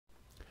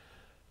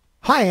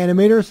Hi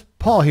animators,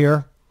 Paul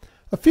here.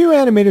 A few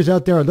animators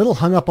out there are a little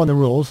hung up on the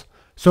rules,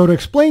 so to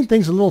explain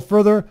things a little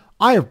further,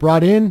 I have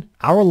brought in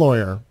our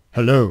lawyer.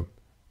 Hello.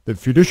 The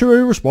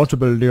fiduciary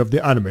responsibility of the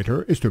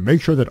animator is to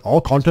make sure that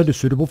all content is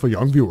suitable for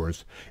young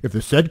viewers. If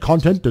the said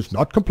content does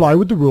not comply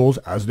with the rules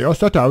as they are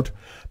set out,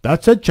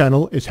 that said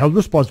channel is held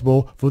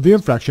responsible for the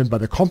infraction by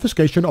the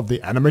confiscation of the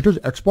animator's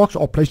Xbox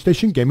or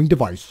PlayStation gaming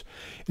device.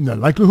 In the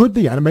likelihood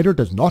the animator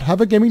does not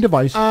have a gaming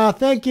device,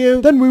 Thank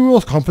you. then we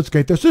will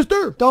confiscate their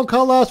sister. Don't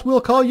call us,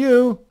 we'll call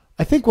you.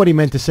 I think what he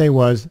meant to say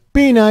was,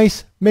 be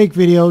nice, make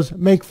videos,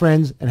 make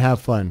friends, and have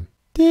fun.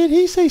 Did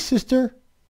he say sister?